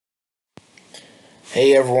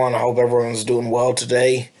Hey everyone, I hope everyone's doing well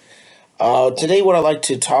today. Today, what I'd like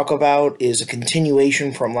to talk about is a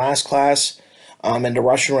continuation from last class and the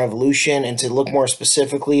Russian Revolution, and to look more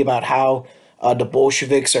specifically about how the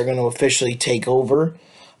Bolsheviks are going to officially take over.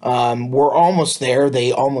 We're almost there.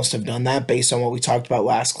 They almost have done that based on what we talked about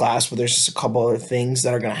last class, but there's just a couple other things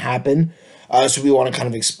that are going to happen. So we want to kind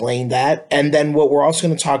of explain that. And then what we're also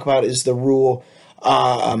going to talk about is the rule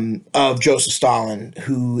of Joseph Stalin,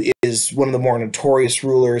 who is one of the more notorious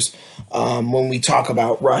rulers when we talk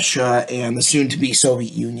about Russia and the soon-to-be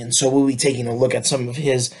Soviet Union. So we'll be taking a look at some of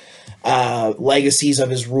his legacies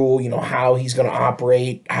of his rule, how he's going to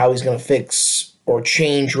operate, how he's going to fix or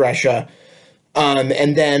change Russia.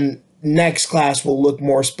 And then next class, we'll look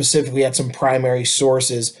more specifically at some primary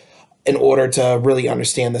sources in order to really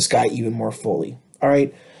understand this guy even more fully. All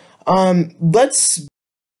right. Let's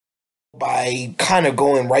by kind of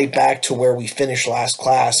going right back to where we finished last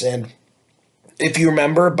class. And if you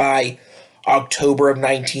remember, by October of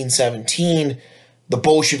 1917, the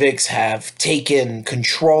Bolsheviks have taken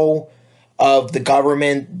control of the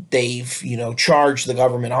government. They've, charged the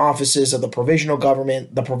government offices of the provisional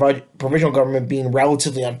government. The provisional government, being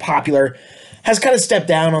relatively unpopular, has kind of stepped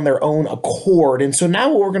down on their own accord. And so now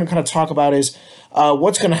what we're going to kind of talk about is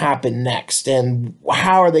what's going to happen next, and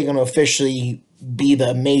how are they going to officially be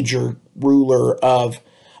the major ruler of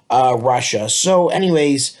Russia. So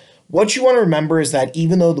anyways, what you want to remember is that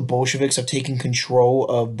even though the Bolsheviks have taken control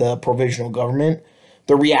of the provisional government,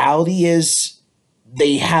 the reality is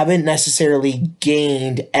they haven't necessarily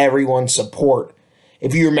gained everyone's support.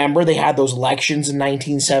 If you remember, they had those elections in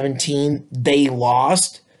 1917, they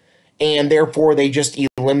lost, and therefore they just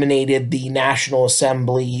eliminated the National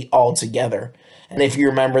Assembly altogether. And if you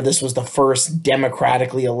remember, this was the first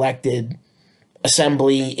democratically elected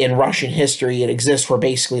assembly in Russian history. It exists for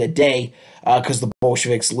basically a day because the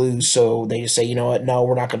Bolsheviks lose, so they just say, you know what, no,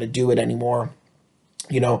 we're not going to do it anymore.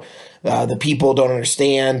 The people don't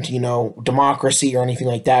understand, democracy or anything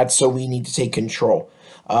like that, so we need to take control.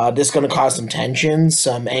 This is going to cause some tensions,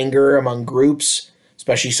 some anger among groups,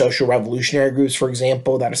 especially social revolutionary groups, for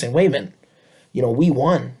example, that are saying, wait a minute, we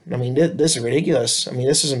won. I mean, this is ridiculous. I mean,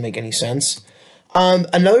 this doesn't make any sense.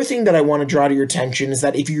 Another thing that I want to draw to your attention is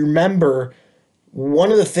that if you remember,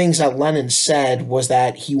 one of the things that Lenin said was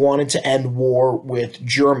that he wanted to end war with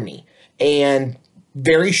Germany. And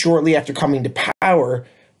very shortly after coming to power,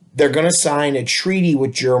 they're going to sign a treaty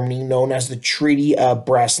with Germany known as the Treaty of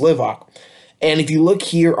Brest-Litovsk. And if you look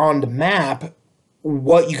here on the map,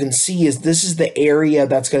 what you can see is this is the area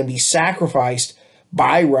that's going to be sacrificed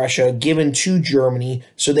by Russia, given to Germany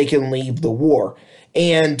so they can leave the war.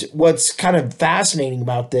 And what's kind of fascinating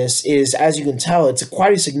about this is, as you can tell, it's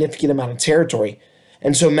quite a significant amount of territory.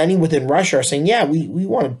 And so many within Russia are saying, yeah, we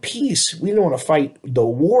wanted peace. We didn't want to fight the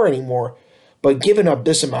war anymore. But giving up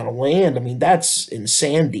this amount of land, I mean, that's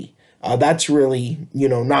insanity. That's really,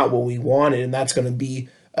 not what we wanted. And that's going to be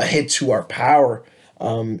a hit to our power.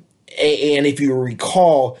 And if you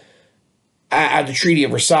recall, at the Treaty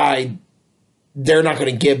of Versailles, they're not going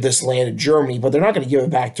to give this land to Germany, but they're not going to give it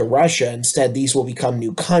back to Russia. Instead, these will become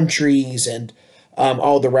new countries and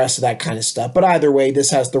all the rest of that kind of stuff. But either way,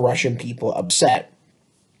 this has the Russian people upset.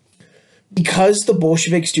 Because the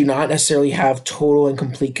Bolsheviks do not necessarily have total and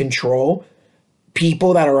complete control,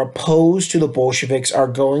 people that are opposed to the Bolsheviks are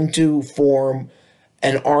going to form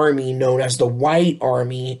an army known as the White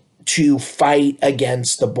Army to fight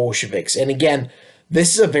against the Bolsheviks. And again,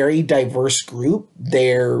 this is a very diverse group.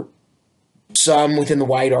 They're some within the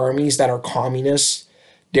White Armies that are communists.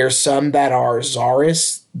 There's some that are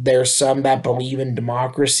czarists. There's some that believe in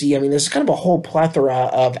democracy. I mean, there's kind of a whole plethora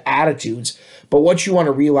of attitudes. But what you want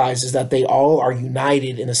to realize is that they all are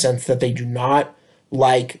united in the sense that they do not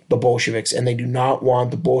like the Bolsheviks, and they do not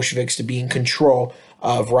want the Bolsheviks to be in control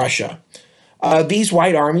of Russia. These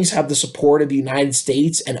White Armies have the support of the United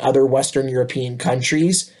States and other Western European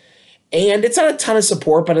countries. And it's not a ton of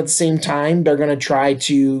support, but at the same time, they're going to try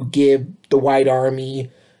to give the White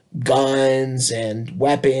Army guns and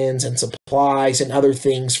weapons and supplies and other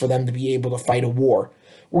things for them to be able to fight a war.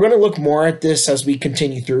 We're going to look more at this as we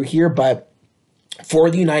continue through here, but for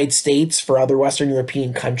the United States, for other Western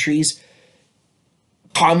European countries,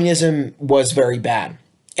 communism was very bad.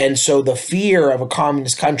 And so the fear of a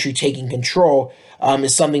communist country taking control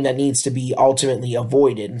is something that needs to be ultimately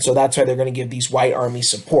avoided. And so that's why they're going to give these White Army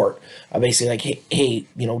support. Basically like, hey,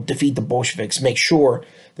 defeat the Bolsheviks. Make sure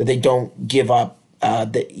that they don't give up,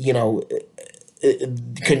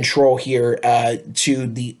 control here to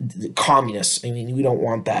the communists. I mean, we don't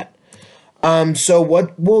want that. So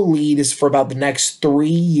what will lead is for about the next 3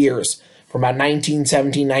 years, from about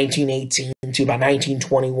 1917, 1918 to about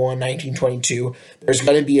 1921, 1922, there's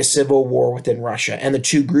going to be a civil war within Russia. And the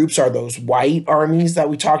two groups are those white armies that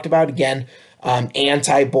we talked about, again,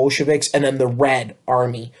 anti-Bolsheviks, and then the Red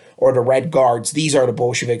Army or the Red Guards. These are the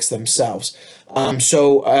Bolsheviks themselves.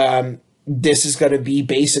 This is going to be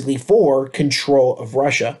basically for control of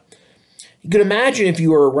Russia. You can imagine if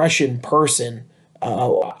you were a Russian person,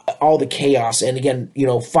 all the chaos. And again,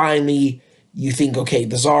 finally you think, okay,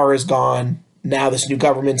 the Tsar is gone. Now this new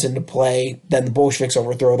government's into play. Then the Bolsheviks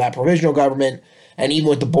overthrow that provisional government. And even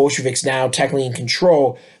with the Bolsheviks now technically in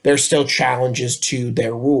control, there's still challenges to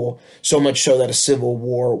their rule. So much so that a civil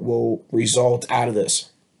war will result out of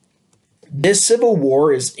this. This civil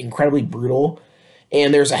war is incredibly brutal.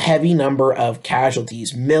 And there's a heavy number of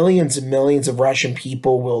casualties. Millions and millions of Russian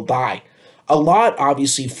people will die. A lot,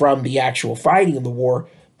 obviously, from the actual fighting of the war,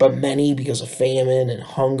 but many because of famine and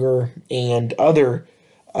hunger and other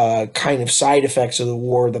kind of side effects of the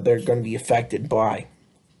war that they're going to be affected by.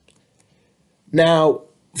 Now,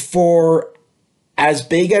 for as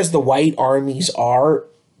big as the white armies are,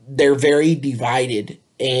 they're very divided,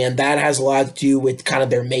 and that has a lot to do with kind of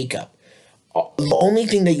their makeup. The only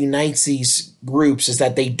thing that unites these groups is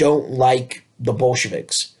that they don't like the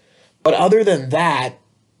Bolsheviks. But other than that,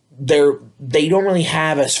 they don't really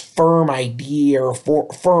have a firm idea or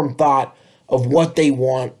firm thought of what they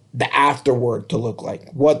want the afterward to look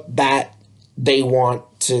like, what that they want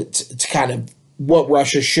to kind of what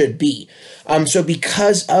Russia should be. So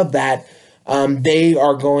because of that, they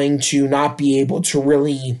are going to not be able to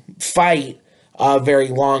really fight very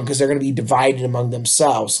long because they're going to be divided among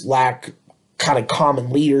themselves, lack kind of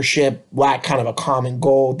common leadership, lack kind of a common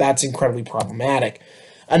goal. That's incredibly problematic.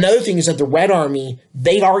 Another thing is that the Red Army,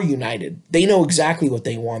 they are united. They know exactly what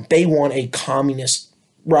they want. They want a communist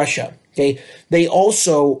Russia. Okay. They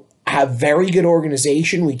also have very good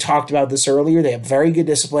organization. We talked about this earlier. They have very good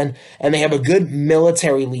discipline, and they have a good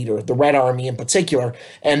military leader, the Red Army in particular,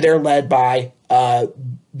 and they're led by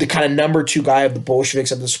the kind of number two guy of the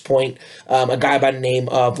Bolsheviks at this point, a guy by the name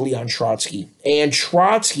of Leon Trotsky. And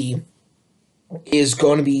Trotsky is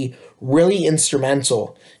going to be really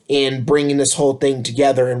instrumental in bringing this whole thing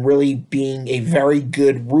together and really being a very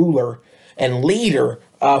good ruler and leader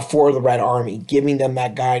for the Red Army, giving them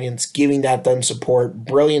that guidance, giving them support,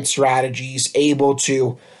 brilliant strategies, able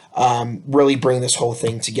to really bring this whole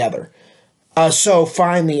thing together. So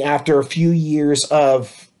finally, after a few years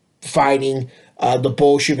of fighting, the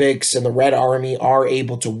Bolsheviks and the Red Army are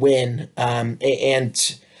able to win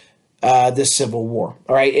this civil war.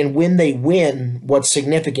 All right. And when they win, what's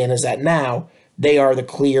significant is that now they are the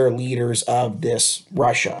clear leaders of this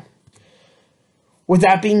Russia. With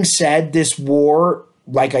that being said, this war,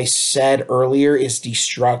 like I said earlier, is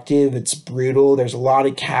destructive. It's brutal. There's a lot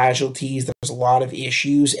of casualties. There's a lot of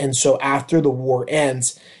issues. And so after the war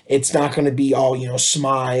ends, it's not going to be all,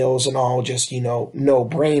 smiles and all just,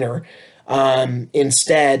 no-brainer.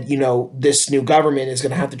 Instead, this new government is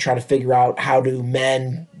going to have to try to figure out how to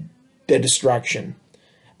mend the destruction,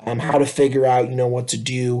 how to figure out, what to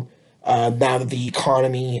do now that the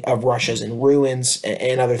economy of Russia is in ruins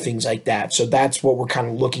and other things like that. So that's what we're kind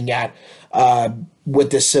of looking at with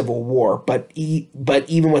this civil war. But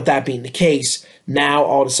even with that being the case, now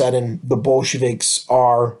all of a sudden the Bolsheviks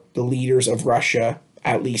are the leaders of Russia,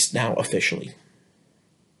 at least now officially.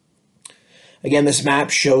 Again, this map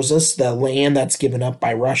shows us the land that's given up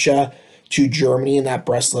by Russia to Germany in that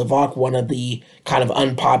Brest-Litovsk, one of the kind of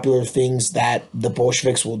unpopular things that the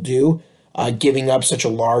Bolsheviks will do, giving up such a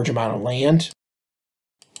large amount of land.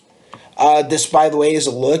 This, by the way, is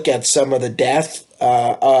a look at some of the death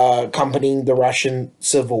accompanying the Russian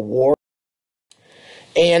Civil War.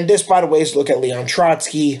 And this, by the way, is a look at Leon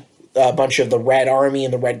Trotsky, a bunch of the Red Army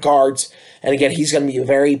and the Red Guards. And again, he's going to be a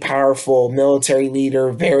very powerful military leader,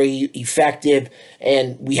 very effective,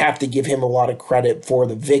 and we have to give him a lot of credit for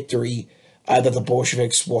the victory that the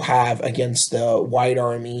Bolsheviks will have against the White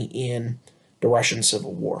Army in the Russian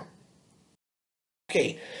Civil War.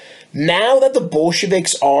 Okay, now that the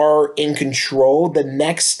Bolsheviks are in control, the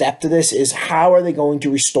next step to this is how are they going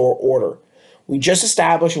to restore order? We just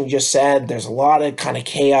established and we just said there's a lot of kind of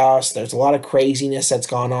chaos, there's a lot of craziness that's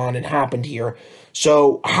gone on and happened here.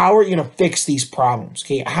 So how are you going to fix these problems?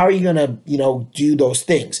 Okay, how are you going to, do those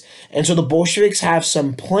things? And so the Bolsheviks have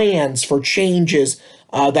some plans for changes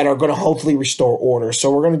that are going to hopefully restore order.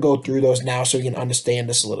 So we're going to go through those now so you can understand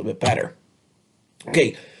this a little bit better.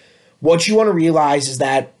 Okay, what you want to realize is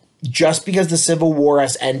that just because the Civil War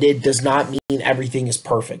has ended does not mean everything is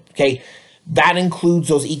perfect. Okay, that includes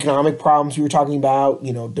those economic problems we were talking about,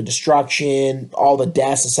 the destruction, all the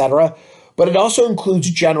deaths, etc. But it also includes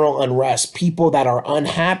general unrest, people that are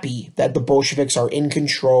unhappy that the Bolsheviks are in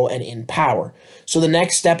control and in power. So the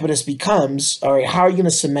next step of this becomes, all right, how are you going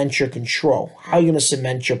to cement your control? How are you going to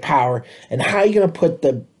cement your power? And how are you going to put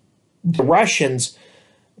the Russians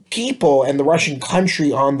people and the Russian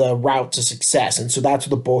country on the route to success? And so that's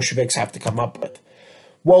what the Bolsheviks have to come up with.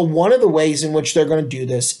 Well, one of the ways in which they're going to do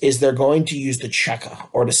this is they're going to use the Cheka,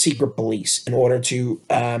 or the secret police, in order to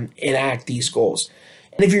enact these goals.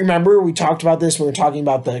 And if you remember, we talked about this when we were talking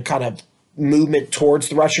about the kind of movement towards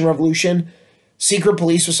the Russian Revolution. Secret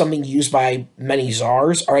police was something used by many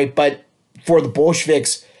czars, all right? But for the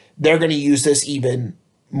Bolsheviks, they're going to use this even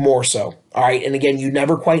more so, all right? And again, you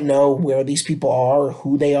never quite know where these people are,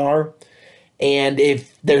 who they are. And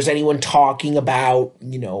if there's anyone talking about,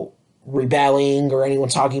 rebelling, or anyone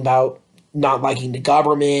talking about not liking the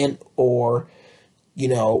government, or,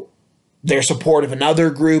 their support of another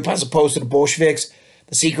group as opposed to the Bolsheviks,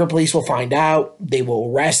 the secret police will find out. They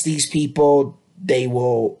will arrest these people. They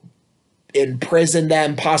will imprison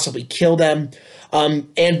them, possibly kill them.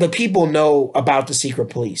 And the people know about the secret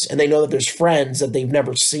police, and they know that there's friends that they've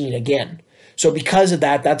never seen again. So because of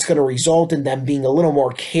that, that's going to result in them being a little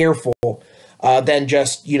more careful than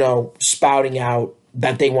just, spouting out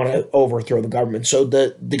that they want to overthrow the government. So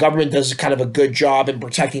the government does kind of a good job in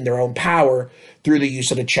protecting their own power through the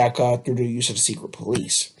use of the Cheka, through the use of the secret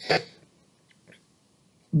police.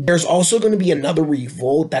 There's also going to be another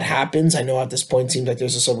revolt that happens. I know at this point it seems like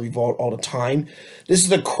there's just a revolt all the time. This is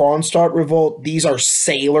the Kronstadt revolt. These are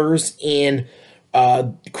sailors in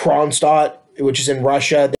Kronstadt, which is in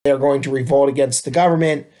Russia. They're going to revolt against the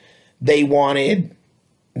government. They wanted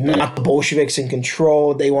not the Bolsheviks in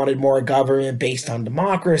control. They wanted more government based on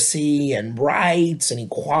democracy and rights and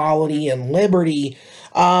equality and liberty.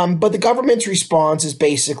 But the government's response is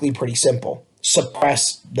basically pretty simple.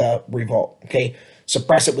 Suppress the revolt, okay?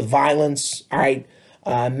 Suppress it with violence, all right?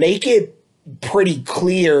 Make it pretty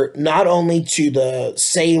clear, not only to the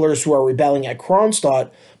sailors who are rebelling at Kronstadt,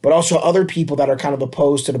 but also other people that are kind of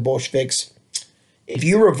opposed to the Bolsheviks. If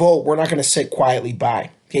you revolt, we're not going to sit quietly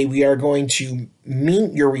by. Okay, we are going to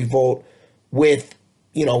meet your revolt with,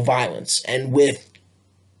 violence and with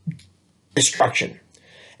destruction.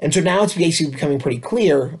 And so now it's basically becoming pretty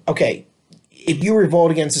clear, okay, if you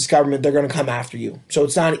revolt against this government, they're going to come after you. So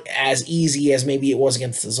it's not as easy as maybe it was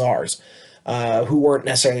against the czars, who weren't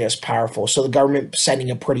necessarily as powerful. So the government sending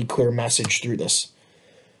a pretty clear message through this.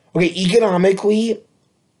 Okay, economically,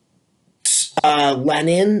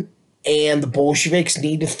 Lenin and the Bolsheviks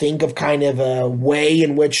need to think of kind of a way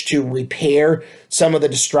in which to repair some of the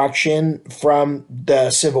destruction from the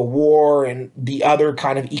Civil War and the other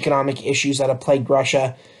kind of economic issues that have plagued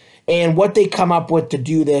Russia. And what they come up with to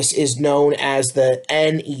do this is known as the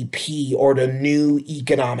NEP, or the New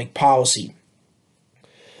Economic Policy.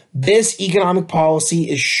 This economic policy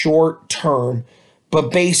is short term,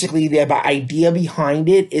 but basically the idea behind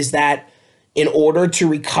it is that in order to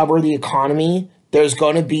recover the economy, there's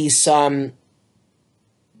going to be some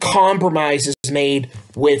compromises made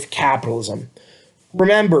with capitalism.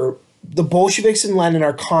 Remember, the Bolsheviks and Lenin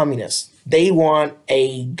are communists. They want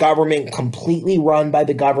a government completely run by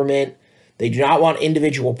the government. They do not want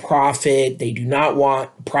individual profit. They do not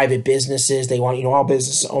want private businesses. They want, all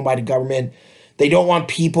businesses owned by the government. They don't want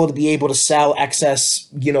people to be able to sell excess,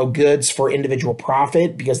 goods for individual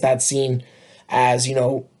profit, because that's seen as,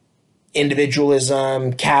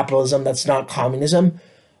 individualism, capitalism. That's not communism.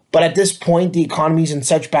 But at this point, the economy is in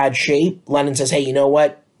such bad shape. Lenin says, hey, you know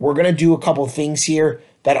what? We're going to do a couple of things here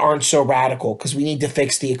that aren't so radical, because we need to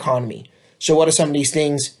fix the economy. So what are some of these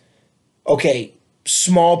things? Okay,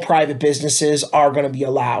 small private businesses are going to be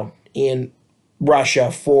allowed in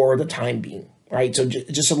Russia for the time being, right? So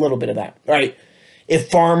just a little bit of that, right? If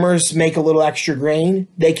farmers make a little extra grain,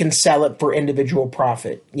 they can sell it for individual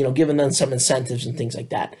profit, giving them some incentives and things like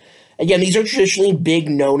that. Again, these are traditionally big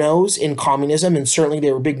no-nos in communism, and certainly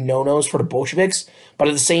they were big no-nos for the Bolsheviks. But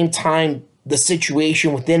at the same time, the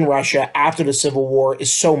situation within Russia after the Civil War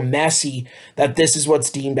is so messy that this is what's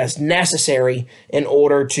deemed as necessary in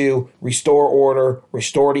order to restore order,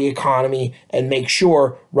 restore the economy, and make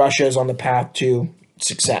sure Russia is on the path to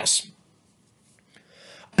success.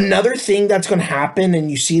 Another thing that's going to happen, and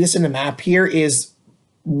you see this in the map here, is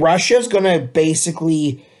Russia's going to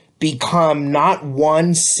basically become not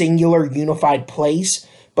one singular unified place,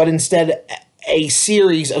 but instead a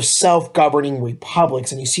series of self-governing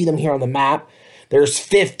republics. And you see them here on the map. There's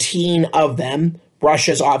 15 of them.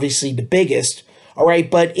 Russia's obviously the biggest. All right,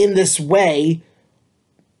 but in this way,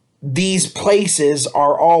 these places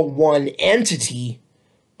are all one entity,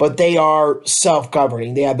 but they are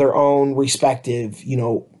self-governing. They have their own respective,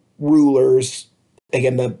 rulers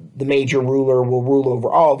again, the major ruler will rule over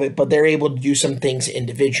all of it, but they're able to do some things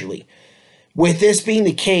individually. With this being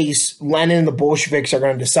the case, Lenin and the Bolsheviks are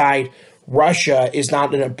going to decide Russia is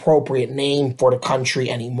not an appropriate name for the country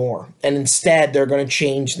anymore. And instead, they're going to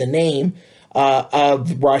change the name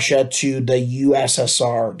of Russia to the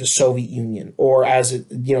USSR, the Soviet Union, or as it,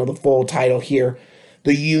 the full title here,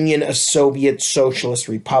 the Union of Soviet Socialist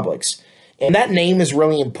Republics. And that name is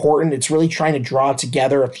really important. It's really trying to draw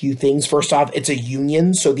together a few things. First off, it's a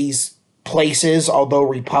union. So these places, although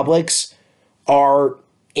republics, are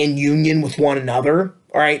in union with one another.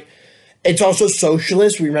 All right. It's also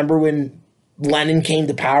socialist. Remember when Lenin came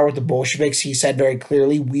to power with the Bolsheviks, he said very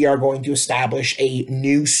clearly, we are going to establish a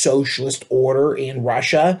new socialist order in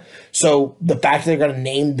Russia. So the fact that they're going to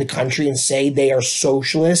name the country and say they are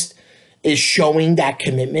socialist is showing that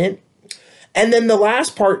commitment. And then the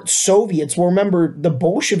last part, Soviets. Well, remember, the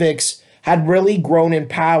Bolsheviks had really grown in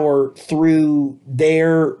power through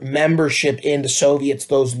their membership in the Soviets,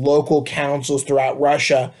 those local councils throughout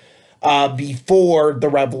Russia, before the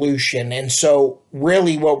revolution. And so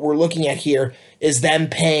really what we're looking at here is them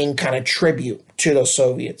paying kind of tribute to those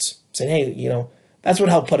Soviets, saying, hey, that's what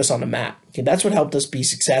helped put us on the map. Okay, that's what helped us be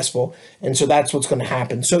successful. And so that's what's going to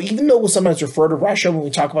happen. So even though we'll sometimes refer to Russia when we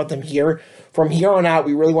talk about them here, from here on out,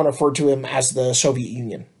 we really want to refer to them as the Soviet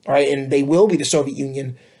Union. All right, and they will be the Soviet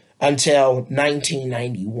Union until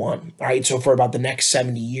 1991. All right, so for about the next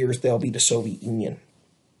 70 years, they'll be the Soviet Union.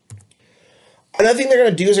 Another thing they're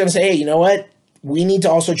going to do is they're going to say, hey, you know what? We need to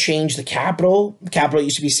also change the capital. The capital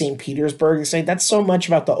used to be St. Petersburg. They say that's so much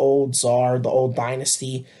about the old Tsar, the old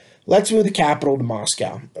dynasty. Let's move the capital to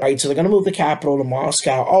Moscow. All right, so they're going to move the capital to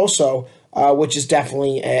Moscow also, which is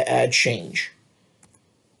definitely a change.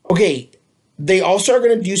 Okay, they also are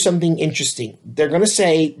going to do something interesting. They're going to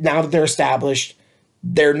say, now that they're established,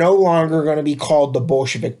 they're no longer going to be called the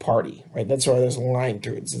Bolshevik Party, right? That's why there's a line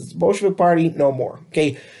through it. It says Bolshevik Party, no more,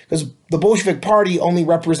 okay? Because the Bolshevik Party only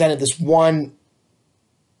represented this one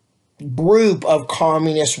group of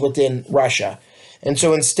communists within Russia. And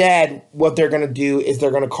so instead, what they're going to do is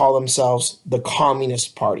they're going to call themselves the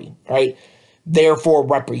Communist Party, right? Therefore,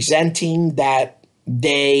 representing that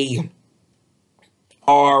they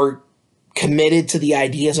are committed to the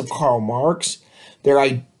ideas of Karl Marx.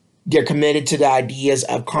 They're committed to the ideas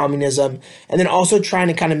of communism, and then also trying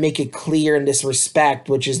to kind of make it clear in this respect,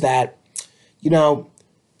 which is that,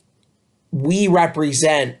 we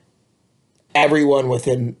represent everyone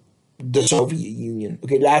within the Soviet Union.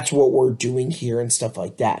 Okay, that's what we're doing here and stuff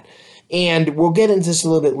like that. And we'll get into this a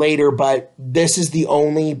little bit later, but this is the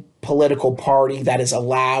only political party that is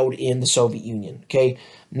allowed in the Soviet Union. Okay,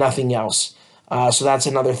 nothing else. So that's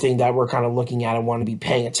another thing that we're kind of looking at and want to be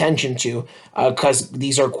paying attention to, because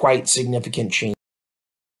these are quite significant changes.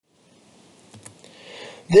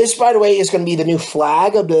 This, by the way, is going to be the new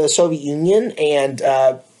flag of the Soviet Union,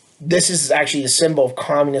 and this is actually a symbol of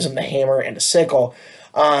communism, the hammer and the sickle,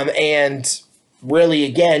 and really,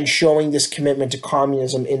 again, showing this commitment to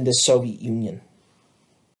communism in the Soviet Union.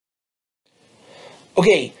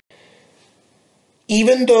 Okay.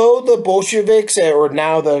 Even though the Bolsheviks, or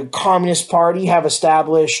now the Communist Party, have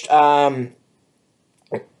established, their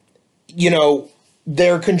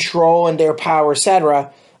control and their power,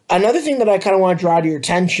 etc., another thing that I kind of want to draw to your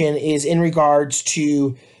attention is in regards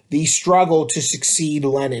to the struggle to succeed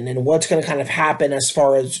Lenin and what's going to kind of happen as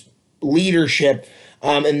far as leadership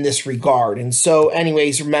in this regard. And so,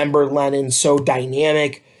 anyways, remember, Lenin's so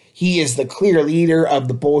dynamic. He is the clear leader of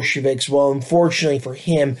the Bolsheviks. Well, unfortunately for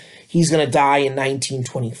him, he's going to die in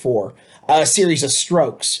 1924. A series of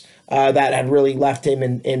strokes that had really left him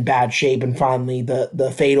in bad shape, and finally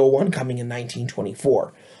the fatal one coming in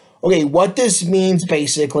 1924. Okay, what this means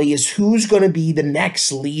basically is who's going to be the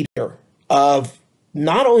next leader of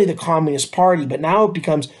not only the Communist Party, but now it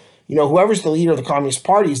becomes, whoever's the leader of the Communist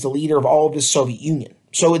Party is the leader of all of the Soviet Union.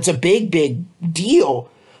 So it's a big, big deal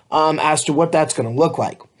as to what that's going to look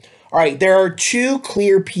like. All right, there are two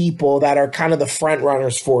clear people that are kind of the front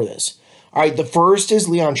runners for this. All right, the first is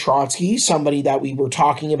Leon Trotsky, somebody that we were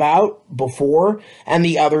talking about before, and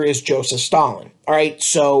the other is Joseph Stalin. All right,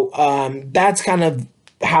 so that's kind of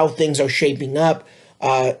how things are shaping up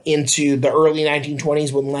into the early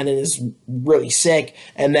 1920s when Lenin is really sick,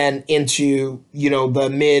 and then into,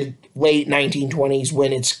 the late 1920s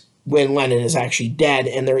when Lenin is actually dead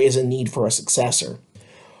and there is a need for a successor.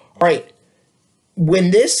 All right.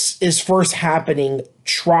 When this is first happening,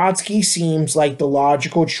 Trotsky seems like the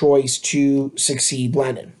logical choice to succeed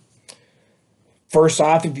Lenin. First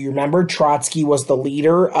off, if you remember, Trotsky was the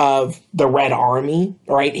leader of the Red Army,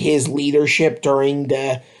 right? His leadership during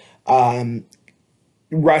the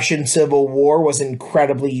Russian Civil War was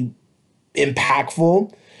incredibly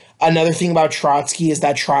impactful. Another thing about Trotsky is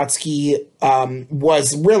that Trotsky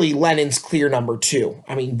was really Lenin's clear number two.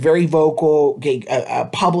 I mean, very vocal, a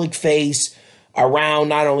public face around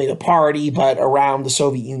not only the party, but around the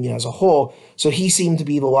Soviet Union as a whole. So he seemed to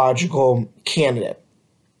be the logical candidate.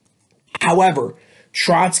 However,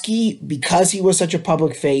 Trotsky, because he was such a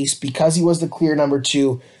public face, because he was the clear number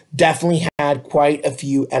two, definitely had quite a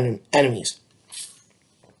few enemies.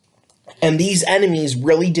 And these enemies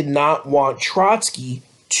really did not want Trotsky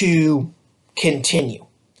to continue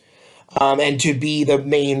and to be the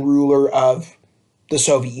main ruler of the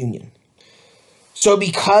Soviet Union. So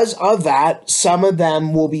because of that, some of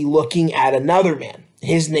them will be looking at another man,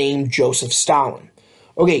 his name, Joseph Stalin.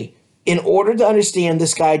 Okay, in order to understand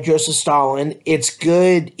this guy, Joseph Stalin, it's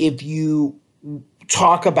good if you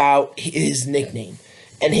talk about his nickname.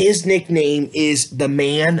 And his nickname is the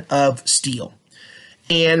Man of Steel.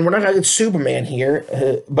 And we're not talking Superman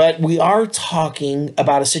here, but we are talking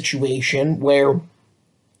about a situation where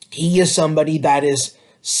he is somebody that is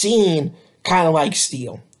seen kind of like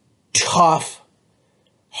steel. Tough,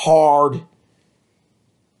 hard,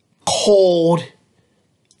 cold,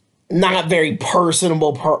 not very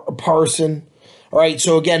personable person. All right,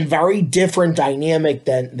 so again, very different dynamic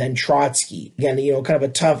than Trotsky. Again, kind of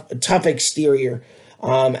a tough exterior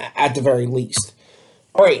at the very least.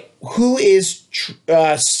 All right, who is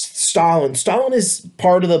Stalin? Stalin is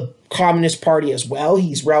part of the Communist Party as well.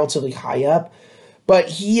 He's relatively high up, but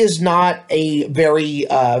he is not a very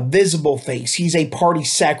visible face. He's a party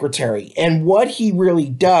secretary, and what he really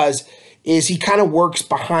does is he kind of works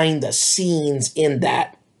behind the scenes in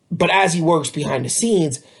that. But as he works behind the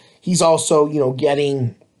scenes, he's also,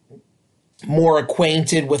 getting more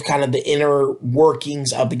acquainted with kind of the inner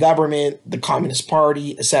workings of the government, the Communist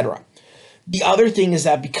Party, etc. The other thing is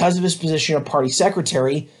that because of his position of party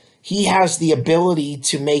secretary, he has the ability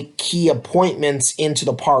to make key appointments into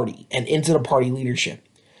the party and into the party leadership.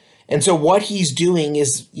 And so what he's doing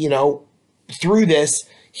is, through this,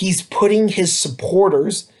 he's putting his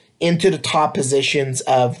supporters into the top positions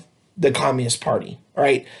of the Communist Party,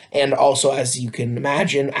 right? And also, as you can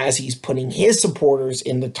imagine, as he's putting his supporters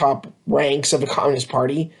in the top ranks of the Communist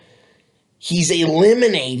Party, he's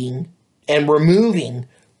eliminating and removing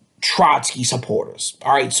Trotsky supporters.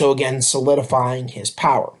 All right, so again, solidifying his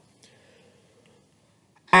power.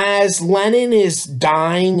 As Lenin is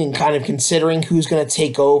dying and kind of considering who's going to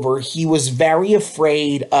take over, he was very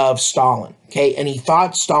afraid of Stalin, okay? And he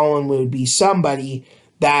thought Stalin would be somebody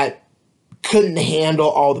that couldn't handle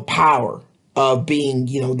all the power of being,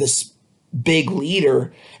 this big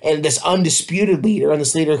leader and this undisputed leader and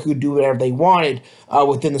this leader who could do whatever they wanted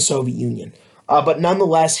within the Soviet Union. But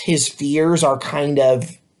nonetheless, his fears are kind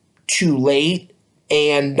of too late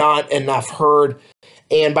and not enough heard.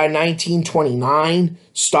 And by 1929,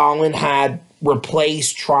 Stalin had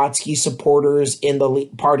replaced Trotsky supporters in the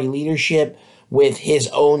party leadership with his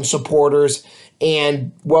own supporters.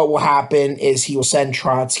 And what will happen is he will send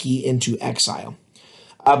Trotsky into exile.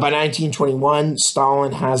 By 1921,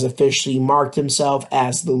 Stalin has officially marked himself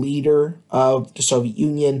as the leader of the Soviet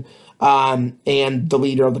Union and the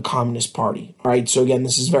leader of the Communist Party. All right, so again,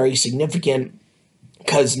 this is very significant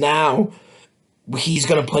because now he's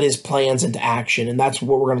going to put his plans into action, and that's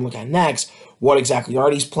what we're going to look at next. What exactly are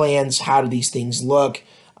these plans? How do these things look?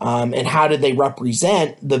 And how did they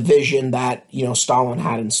represent the vision that, Stalin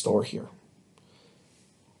had in store here?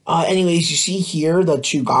 Anyways, you see here the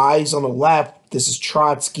two guys on the left. This is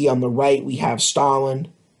Trotsky. On the right, we have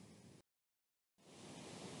Stalin.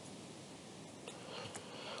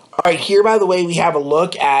 All right, here, by the way, we have a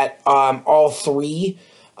look at all three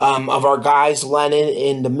of our guys. Lenin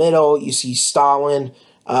in the middle. You see Stalin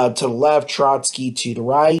to the left, Trotsky to the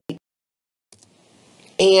right.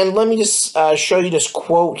 And let me just show you this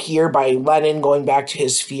quote here by Lenin, going back to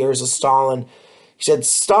his fears of Stalin. He said,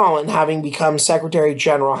 Stalin, having become Secretary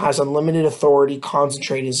General, has unlimited authority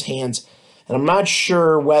concentrated in his hands, and I'm not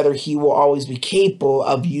sure whether he will always be capable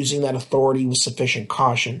of using that authority with sufficient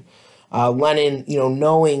caution. Lenin,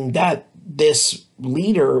 knowing that this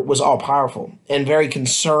leader was all-powerful and very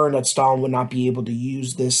concerned that Stalin would not be able to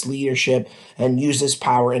use this leadership and use this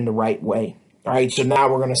power in the right way. All right, so now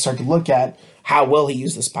we're going to start to look at how will he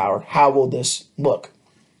use this power? How will this look?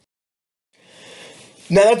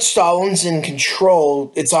 Now that Stalin's in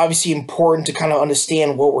control, it's obviously important to kind of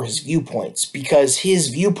understand what were his viewpoints, because his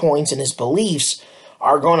viewpoints and his beliefs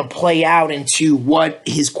are going to play out into what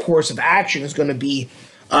his course of action is going to be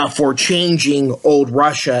for changing old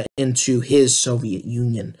Russia into his Soviet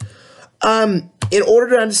Union. In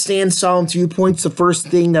order to understand Stalin's viewpoints, the first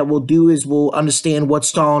thing that we'll do is we'll understand what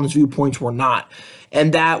Stalin's viewpoints were not.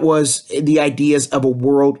 And that was the ideas of a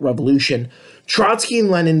world revolution. Trotsky and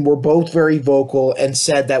Lenin were both very vocal and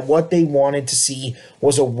said that what they wanted to see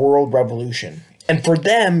was a world revolution. And for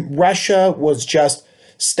them, Russia was just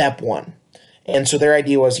step one. And so their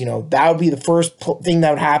idea was, that would be the first thing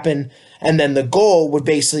that would happen. And then the goal would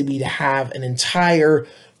basically be to have an entire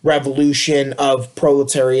revolution of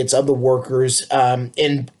proletariats, of the workers,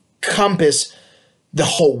 encompass the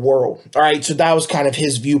whole world. All right, so that was kind of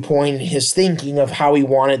his viewpoint and his thinking of how he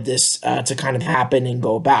wanted this to kind of happen and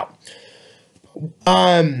go about.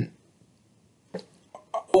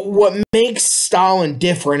 What makes Stalin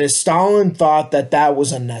different is Stalin thought that that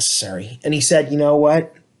was unnecessary. And he said, you know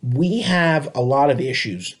what? We have a lot of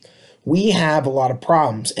issues. We have a lot of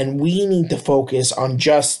problems, and we need to focus on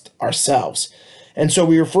just ourselves. And so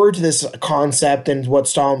we refer to this concept and what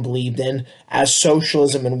Stalin believed in as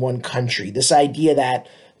socialism in one country. This idea that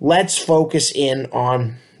let's focus in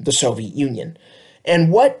on the Soviet Union.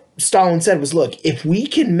 And what Stalin said was, look, if we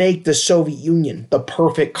can make the Soviet Union the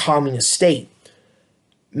perfect communist state,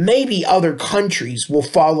 maybe other countries will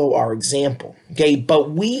follow our example, okay?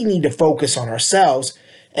 But we need to focus on ourselves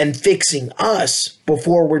and fixing us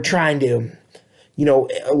before we're trying to,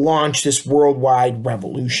 launch this worldwide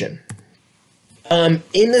revolution. In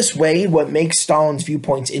this way, what makes Stalin's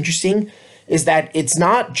viewpoints interesting is that it's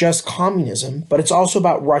not just communism, but it's also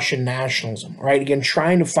about Russian nationalism, right? Again,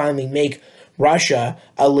 trying to finally make Russia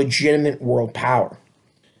a legitimate world power.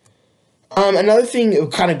 Another thing,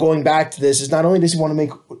 kind of going back to this, is not only does he want to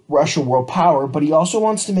make Russia world power, but he also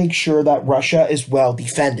wants to make sure that Russia is well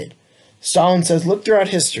defended. Stalin says, look throughout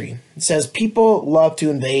history. It says people love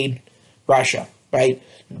to invade Russia, right?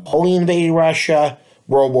 Napoleon invaded Russia.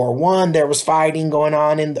 World War I, there was fighting going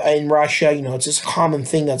on in Russia. It's just a common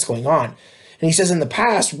thing that's going on. And he says in the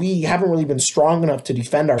past, we haven't really been strong enough to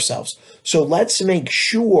defend ourselves. So let's make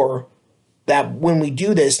sure that when we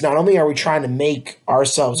do this, not only are we trying to make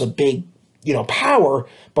ourselves a big, power,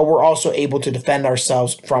 but we're also able to defend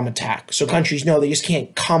ourselves from attack. So countries know they just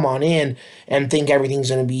can't come on in and think everything's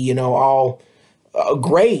going to be, all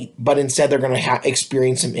great, but instead they're going to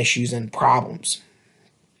experience some issues and problems.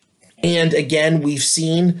 And again, we've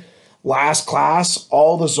seen last class,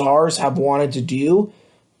 all the czars have wanted to do,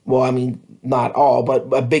 well, I mean, not all, but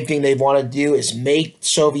a big thing they've wanted to do is make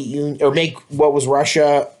Soviet Union, or make what was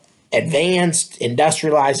Russia advanced,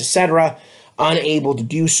 industrialized, etc., unable to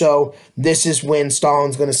do so. This is when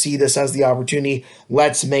Stalin's going to see this as the opportunity.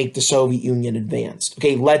 Let's make the Soviet Union advanced.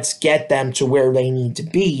 Okay, let's get them to where they need to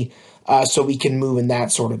be so we can move in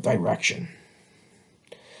that sort of direction.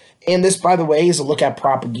 And this, by the way, is a look at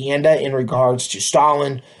propaganda in regards to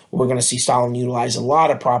Stalin. We're going to see Stalin utilize a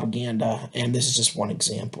lot of propaganda, and this is just one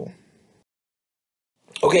example.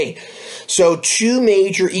 Okay, so two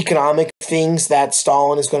major economic things that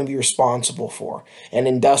Stalin is going to be responsible for: an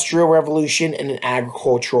industrial revolution and an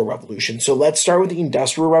agricultural revolution. So let's start with the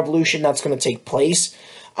industrial revolution that's going to take place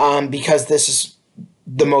because this is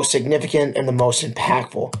the most significant and the most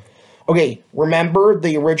impactful. Okay, remember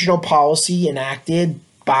the original policy enacted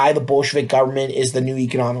by the Bolshevik government is the new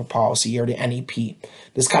economic policy, or the NEP.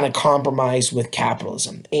 This kind of compromise with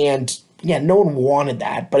capitalism. And yeah, no one wanted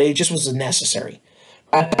that, but it just was necessary.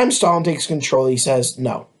 At the time Stalin takes control, he says,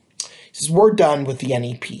 no. He says, we're done with the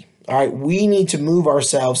NEP. All right, we need to move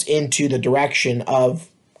ourselves into the direction of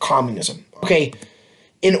communism. Okay,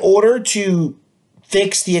 in order to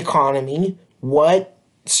fix the economy, what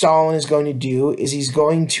Stalin is going to do is he's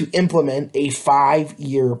going to implement a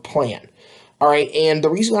 5-year plan. All right, and the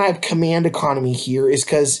reason I have command economy here is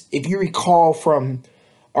because if you recall from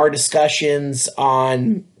our discussions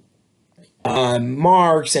on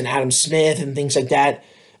Marx and Adam Smith and things like that,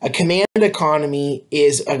 a command economy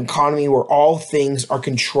is an economy where all things are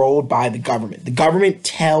controlled by the government. The government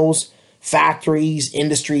tells factories,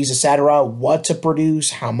 industries, etc., what to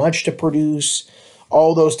produce, how much to produce,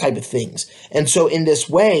 all those type of things. And so in this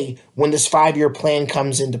way, when this 5-year plan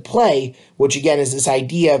comes into play, which again is this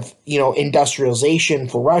idea of, industrialization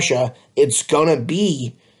for Russia, it's going to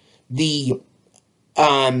be the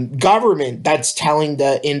government that's telling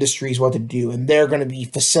the industries what to do, and they're going to be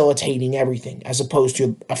facilitating everything, as opposed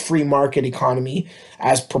to a free market economy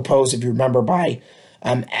as proposed, if you remember, by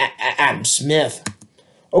Adam Smith.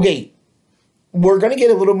 Okay, we're going to get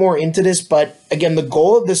a little more into this, but again, the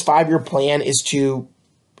goal of this 5-year plan is to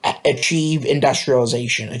achieve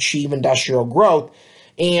industrialization, achieve industrial growth.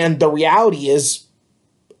 And the reality is,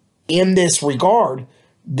 in this regard,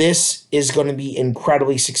 this is going to be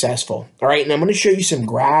incredibly successful. All right, and I'm going to show you some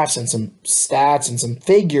graphs and some stats and some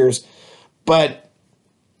figures, but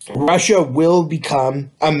Russia will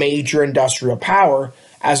become a major industrial power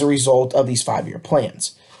as a result of these 5-year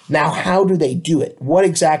plans. Now, how do they do it? What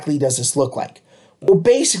exactly does this look like? Well,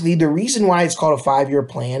 basically, the reason why it's called a 5-year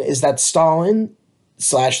plan is that Stalin /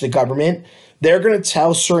 the government, they're going to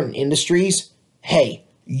tell certain industries, hey,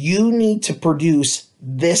 you need to produce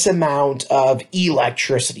this amount of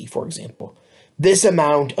electricity, for example, this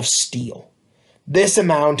amount of steel, this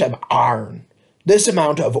amount of iron, this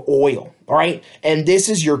amount of oil, all right? And this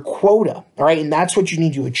is your quota, all right? And that's what you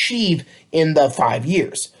need to achieve in the 5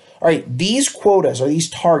 years. All right, these quotas or these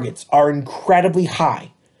targets are incredibly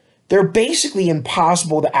high. They're basically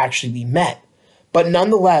impossible to actually be met. But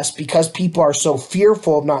nonetheless, because people are so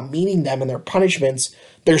fearful of not meeting them and their punishments,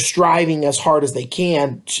 they're striving as hard as they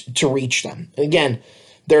can to reach them. And again,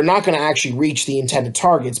 they're not going to actually reach the intended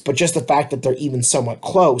targets, but just the fact that they're even somewhat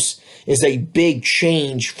close is a big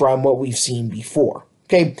change from what we've seen before.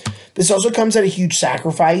 Okay, this also comes at a huge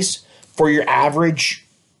sacrifice for your average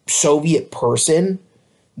Soviet person.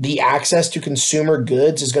 The access to consumer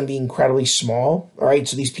goods is going to be incredibly small. All right,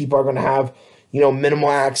 so these people are going to have, minimal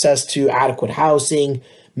access to adequate housing,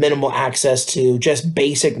 minimal access to just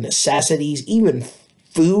basic necessities. Even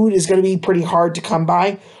food is going to be pretty hard to come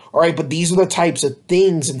by. All right, but these are the types of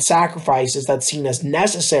things and sacrifices that's seen as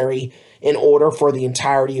necessary in order for the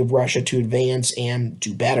entirety of Russia to advance and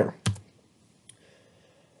do better.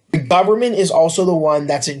 The government is also the one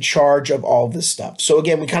that's in charge of all this stuff. So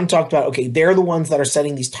again, we kind of talked about, okay, they're the ones that are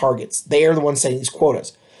setting these targets. They are the ones setting these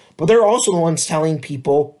quotas. But they're also the ones telling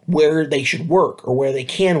people where they should work or where they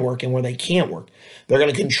can work and where they can't work. They're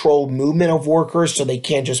going to control movement of workers so they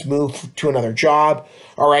can't just move to another job.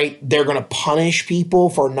 All right. They're going to punish people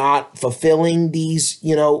for not fulfilling these,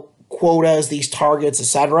 quotas, these targets,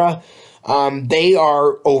 etc. They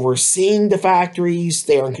are overseeing the factories.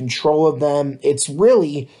 They are in control of them. It's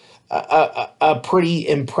really a pretty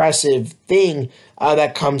impressive thing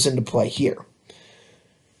that comes into play here.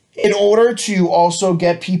 In order to also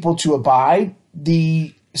get people to abide,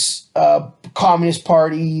 the Communist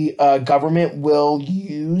Party government will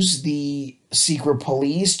use the secret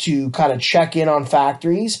police to kind of check in on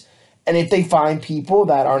factories. And if they find people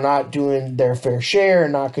that are not doing their fair share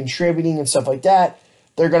and not contributing and stuff like that,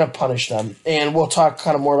 they're going to punish them. And we'll talk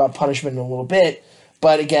kind of more about punishment in a little bit.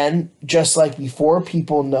 But again, just like before,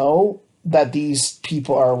 people know that these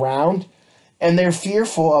people are around and they're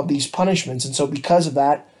fearful of these punishments. And so because of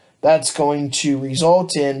that, that's going to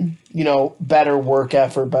result in, better work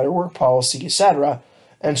effort, better work policy, etc.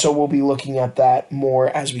 And so we'll be looking at that more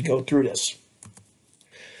as we go through this.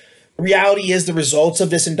 The reality is the results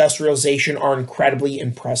of this industrialization are incredibly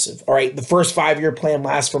impressive. All right, the first 5-year plan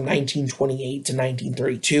lasts from 1928 to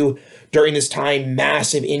 1932. During this time,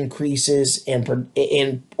 massive increases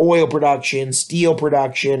in oil production, steel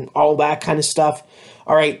production, all that kind of stuff.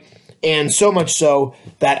 All right, and so much so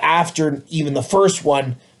that after even the first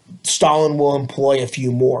one, Stalin will employ a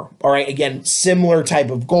few more. All right, again, similar type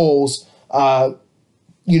of goals,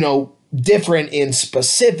 different in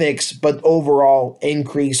specifics, but overall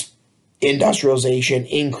increased industrialization,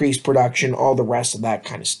 increased production, all the rest of that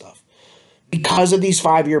kind of stuff. Because of these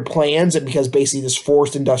 5-year plans and because basically this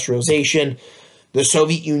forced industrialization, the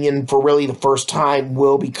Soviet Union, for really the first time,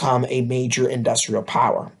 will become a major industrial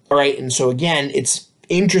power. All right, and so again, it's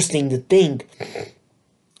interesting to think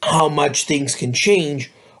how much things can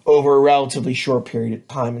change over a relatively short period of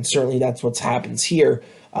time. And certainly that's what happens here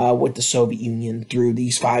with the Soviet Union through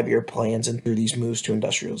these 5-year plans and through these moves to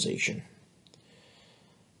industrialization.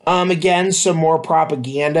 Again, some more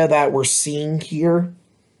propaganda that we're seeing here.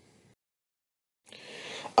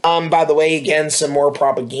 By the way, again, some more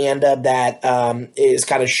propaganda that is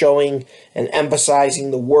kind of showing and emphasizing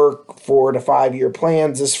the work for the 5-year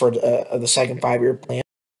plans. This is for the second 5-year plan.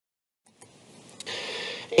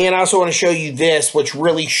 And I also want to show you this, which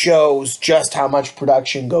really shows just how much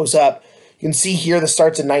production goes up. You can see here this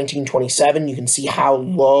starts in 1927. You can see how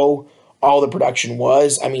low all the production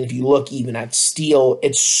was. I mean, if you look even at steel,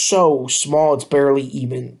 it's so small, it's barely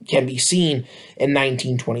even can be seen in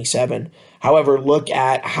 1927. However, look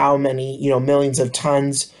at how many, millions of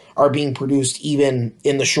tons are being produced even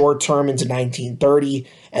in the short term into 1930.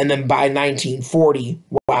 And then by 1940,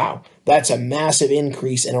 wow, that's a massive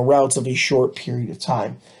increase in a relatively short period of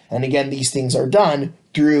time. And again, these things are done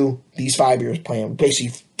through these 5-year plan.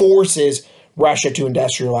 Basically forces Russia to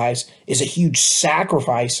industrialize, is a huge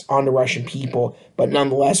sacrifice on the Russian people, but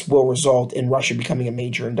nonetheless will result in Russia becoming a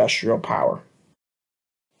major industrial power.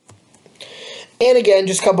 And again,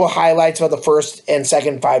 just a couple of highlights about the first and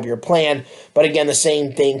second 5-year plan, but again, the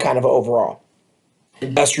same thing kind of overall.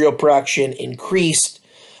 Industrial production increased,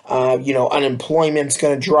 unemployment's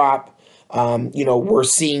going to drop, We're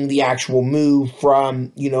seeing the actual move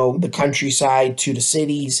from, the countryside to the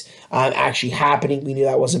cities actually happening. We knew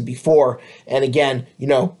that wasn't before. And again,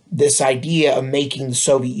 this idea of making the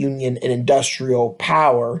Soviet Union an industrial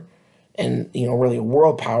power and, really a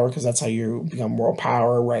world power, because that's how you become world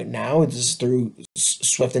power right now. It's just through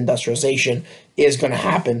swift industrialization is going to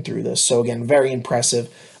happen through this. So again, very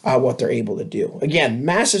impressive what they're able to do. Again,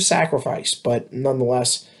 massive sacrifice, but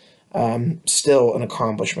nonetheless, still an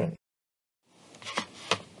accomplishment.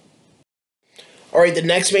 All right, the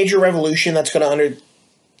next major revolution that's going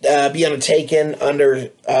to be undertaken under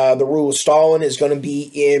the rule of Stalin is going to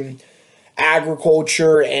be in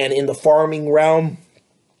agriculture and in the farming realm.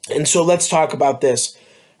 And so let's talk about this.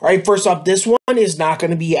 All right, first off, this one is not going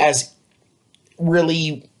to be as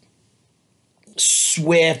really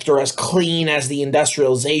swift or as clean as the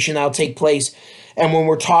industrialization that'll take place. And when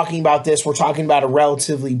we're talking about this, we're talking about a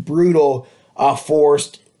relatively brutal,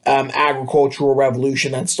 forced agricultural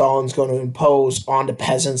revolution that Stalin's going to impose on the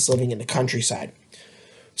peasants living in the countryside.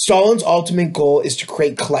 Stalin's ultimate goal is to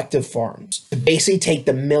create collective farms, to basically take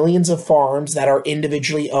the millions of farms that are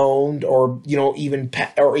individually owned or even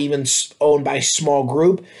owned by a small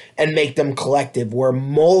group and make them collective, where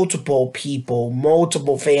multiple people,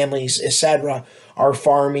 multiple families, etc. are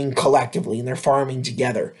farming collectively and they're farming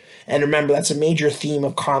together. And remember, that's a major theme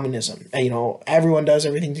of communism. And, everyone does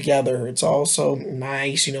everything together. It's all so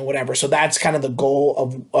nice, whatever. So that's kind of the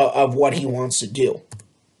goal of what he wants to do.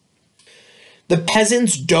 The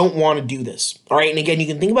peasants don't want to do this, all right? And again, you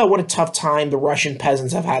can think about what a tough time the Russian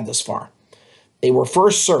peasants have had thus far. They were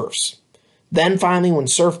first serfs. Then finally, when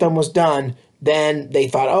serfdom was done, then they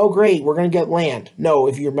thought, oh, great, we're going to get land. No,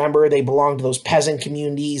 if you remember, they belonged to those peasant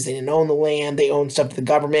communities. They didn't own the land. They owned stuff to the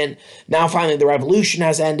government. Now, finally, the revolution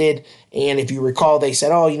has ended. And if you recall, they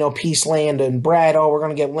said, oh, peace, land, and bread. Oh, we're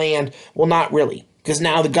going to get land. Well, not really, because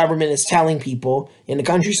now the government is telling people in the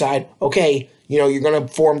countryside, okay, you're going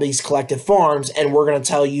to form these collective farms, and we're going to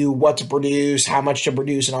tell you what to produce, how much to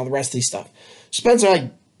produce, and all the rest of these stuff. Spencer,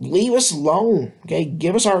 leave us alone, okay?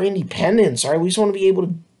 Give us our independence, all right? We just want to be able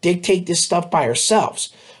to dictate this stuff by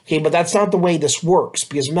ourselves, okay? But that's not the way this works,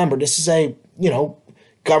 because remember, this is a,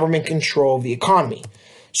 government control of the economy.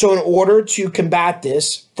 So in order to combat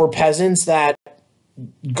this, for peasants that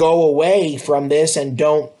go away from this and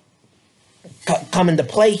don't come into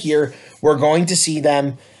play here, we're going to see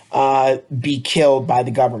them be killed by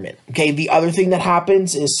the government. Okay, the other thing that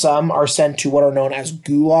happens is some are sent to what are known as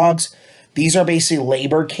gulags. These are basically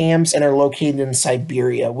labor camps and are located in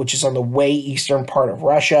Siberia, which is on the way eastern part of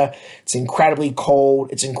Russia. It's incredibly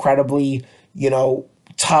cold. It's incredibly,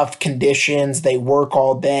 tough conditions. They work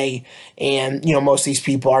all day, and, most of these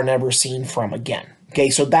people are never seen from again. Okay,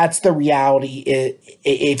 so that's the reality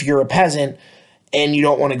if you're a peasant and you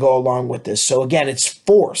don't want to go along with this. So again, it's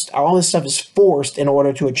forced. All this stuff is forced in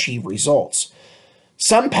order to achieve results.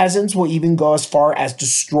 Some peasants will even go as far as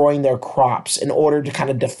destroying their crops in order to kind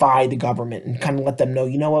of defy the government and kind of let them know,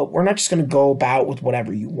 you know what, we're not just going to go about with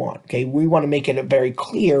whatever you want. Okay, we want to make it very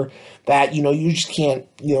clear that, you just can't,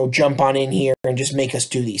 jump on in here and just make us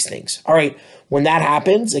do these things. All right, when that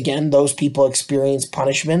happens, again, those people experience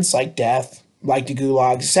punishments like death, like the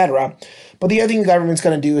gulags, etc. But the other thing the government's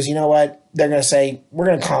going to do is, they're going to say, we're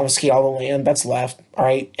going to confiscate all the land that's left, all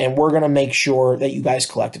right, and we're going to make sure that you guys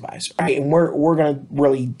collectivize, all right, and we're going to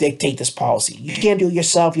really dictate this policy. You can't do it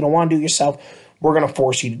yourself. You don't want to do it yourself. We're going to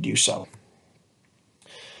force you to do so.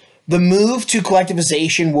 The move to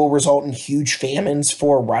collectivization will result in huge famines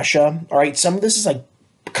for Russia, all right. Some of this is like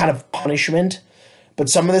kind of punishment, but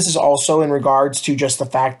some of this is also in regards to just the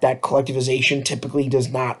fact that collectivization typically does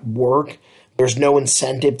not work. There's no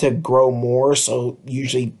incentive to grow more, so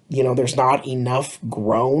usually, there's not enough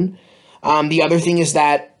grown. The other thing is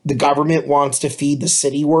that the government wants to feed the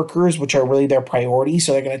city workers, which are really their priority,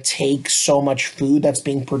 so they're going to take so much food that's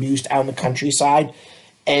being produced out in the countryside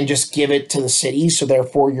and just give it to the cities, so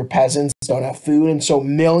therefore your peasants don't have food, and so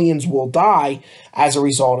millions will die as a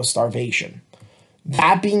result of starvation.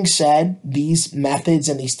 That being said, these methods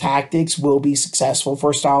and these tactics will be successful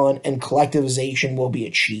for Stalin, and collectivization will be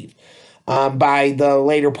achieved. By the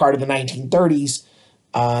later part of the 1930s,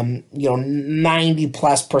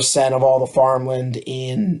 90+% of all the farmland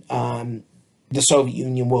in the Soviet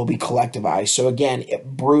Union will be collectivized. So again,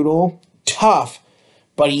 brutal, tough,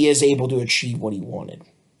 but he is able to achieve what he wanted.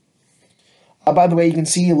 By the way, you can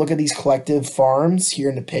see, you look at these collective farms here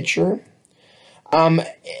in the picture. And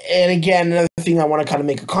again, another thing I want to kind of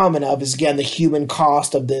make a comment of is, again, the human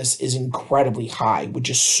cost of this is incredibly high, with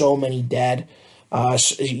just so many dead.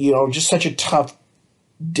 Just such a tough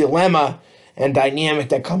dilemma and dynamic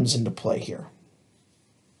that comes into play here.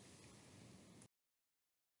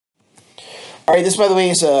 All right, this, by the way,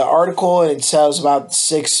 is an article, and it says about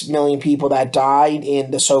 6 million people that died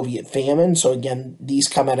in the Soviet famine. So, again, these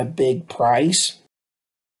come at a big price.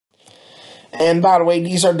 And by the way,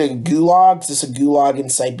 these are the gulags. This is a gulag in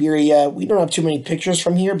Siberia. We don't have too many pictures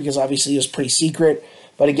from here because obviously it was pretty secret.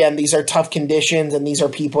 But again, these are tough conditions, and these are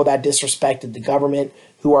people that disrespected the government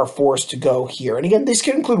who are forced to go here. And again, this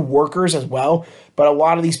could include workers as well, but a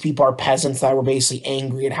lot of these people are peasants that were basically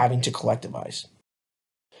angry at having to collectivize.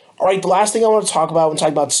 All right, the last thing I want to talk about when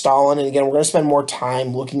talking about Stalin, and again, we're going to spend more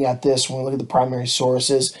time looking at this when we look at the primary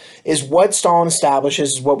sources, is what Stalin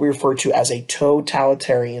establishes is what we refer to as a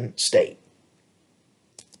totalitarian state.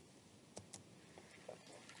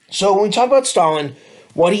 So when we talk about Stalin,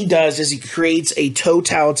 what he does is he creates a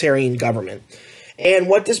totalitarian government. And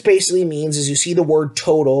what this basically means is you see the word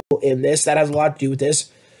total in this. That has a lot to do with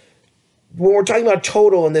this. When we're talking about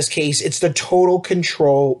total in this case, it's the total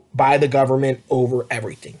control by the government over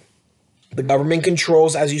everything. The government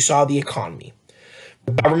controls, as you saw, the economy.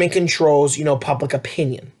 The government controls, public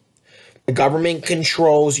opinion. The government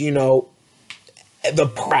controls, the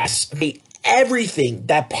press. Everything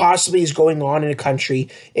that possibly is going on in a country,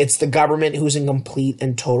 it's the government who's in complete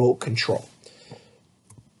and total control.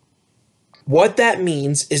 What that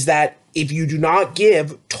means is that if you do not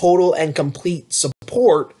give total and complete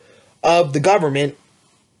support of the government,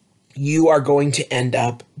 you are going to end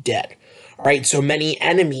up dead. All right, so many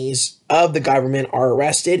enemies of the government are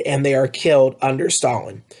arrested and they are killed under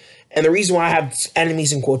Stalin. And the reason why I have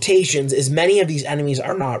enemies in quotations is many of these enemies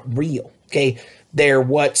are not real, okay? They're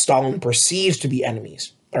what Stalin perceives to be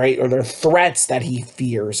enemies, all right? Or they're threats that he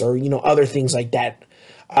fears or, other things like that.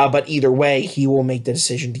 But either way, he will make the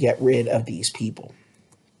decision to get rid of these people.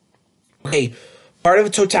 Okay, part of a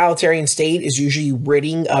totalitarian state is usually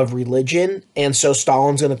ridding of religion. And so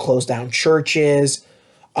Stalin's going to close down churches,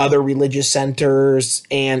 other religious centers,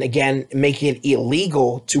 and again, making it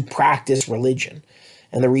illegal to practice religion.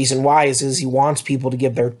 And the reason why is he wants people to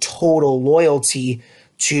give their total loyalty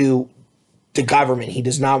to the government. He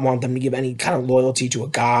does not want them to give any kind of loyalty to a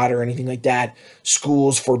god or anything like that.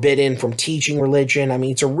 Schools forbidden from teaching religion. I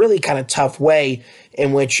mean, it's a really kind of tough way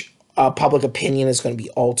in which public opinion is going to be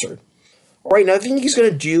altered. All right, another thing he's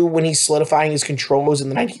going to do when he's solidifying his control is in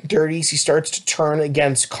the 1930s, he starts to turn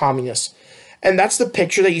against communists. And that's the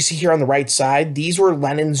picture that you see here on the right side. These were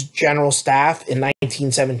Lenin's general staff in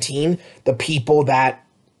 1917, the people that,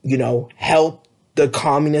 helped the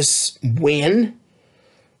communists win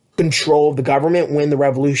control of the government, win the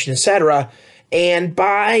revolution, etc. And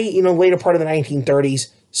by, later part of the 1930s,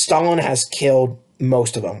 Stalin has killed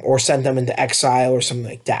most of them or sent them into exile or something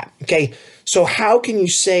like that. Okay, so how can you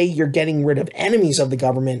say you're getting rid of enemies of the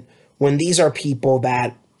government when these are people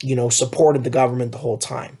that, supported the government the whole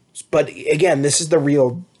time? But again, this is the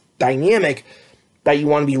real dynamic that you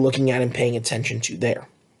want to be looking at and paying attention to there.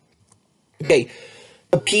 Okay,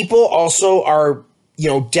 the people also are,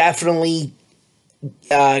 definitely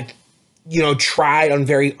tried on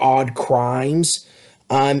very odd crimes.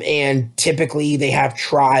 And typically they have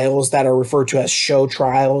trials that are referred to as show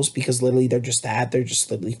trials because literally they're just that. They're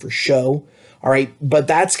just literally for show. All right. But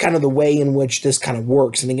that's kind of the way in which this kind of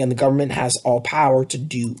works. And again, the government has all power to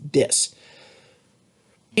do this.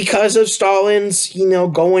 Because of Stalin's,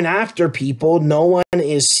 going after people, no one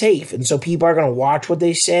is safe. And so people are going to watch what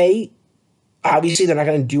they say. Obviously, they're not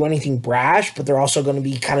going to do anything brash, but they're also going to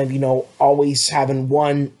be kind of, always having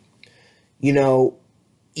one,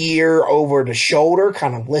 ear over the shoulder,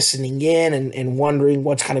 kind of listening in and wondering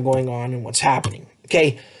what's kind of going on and what's happening.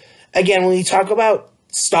 Okay. Again, when we talk about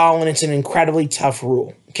Stalin, it's an incredibly tough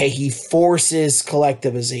rule. Okay. He forces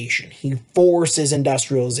collectivization. He forces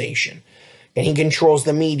industrialization. And he controls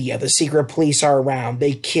the media. The secret police are around.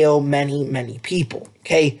 They kill many, many people.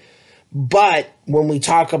 Okay. But when we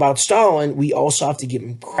talk about Stalin, we also have to give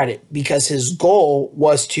him credit because his goal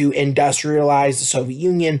was to industrialize the Soviet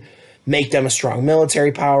Union, make them a strong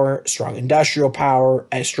military power, strong industrial power,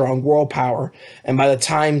 a strong world power. And by the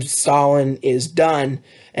time Stalin is done,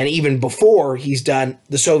 and even before he's done,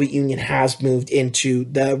 the Soviet Union has moved into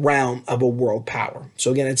the realm of a world power.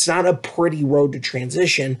 So again, it's not a pretty road to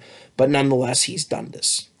transition, but nonetheless, he's done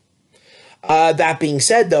this. That being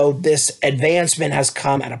said, though, this advancement has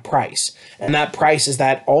come at a price. And that price is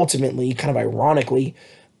that ultimately, kind of ironically,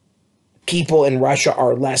 people in Russia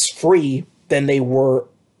are less free than they were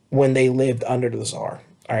when they lived under the Tsar.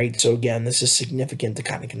 All right, so again, this is significant to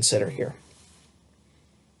kind of consider here.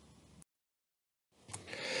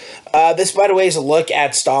 This, by the way, is a look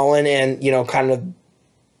at Stalin and, kind of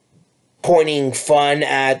pointing fun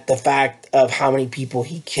at the fact of how many people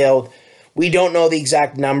he killed. We don't know the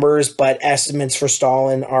exact numbers, but estimates for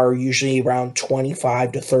Stalin are usually around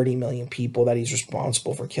 25 to 30 million people that he's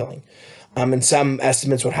responsible for killing. And some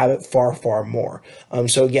estimates would have it far, far more.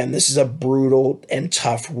 So again, this is a brutal and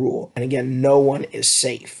tough rule. And again, no one is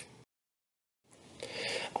safe.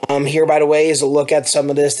 Here, by the way, is a look at some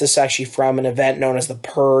of this. This is actually from an event known as the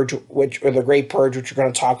Purge, or the Great Purge, which we're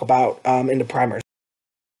going to talk about in the primary.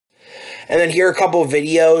 And then here are a couple of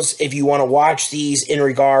videos if you want to watch these in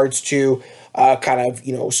regards to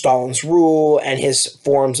Stalin's rule and his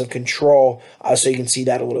forms of control, so you can see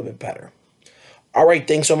that a little bit better. All right,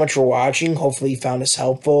 thanks so much for watching. Hopefully you found this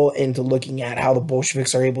helpful into looking at how the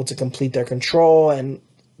Bolsheviks are able to complete their control and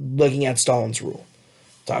looking at Stalin's rule.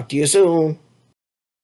 Talk to you soon.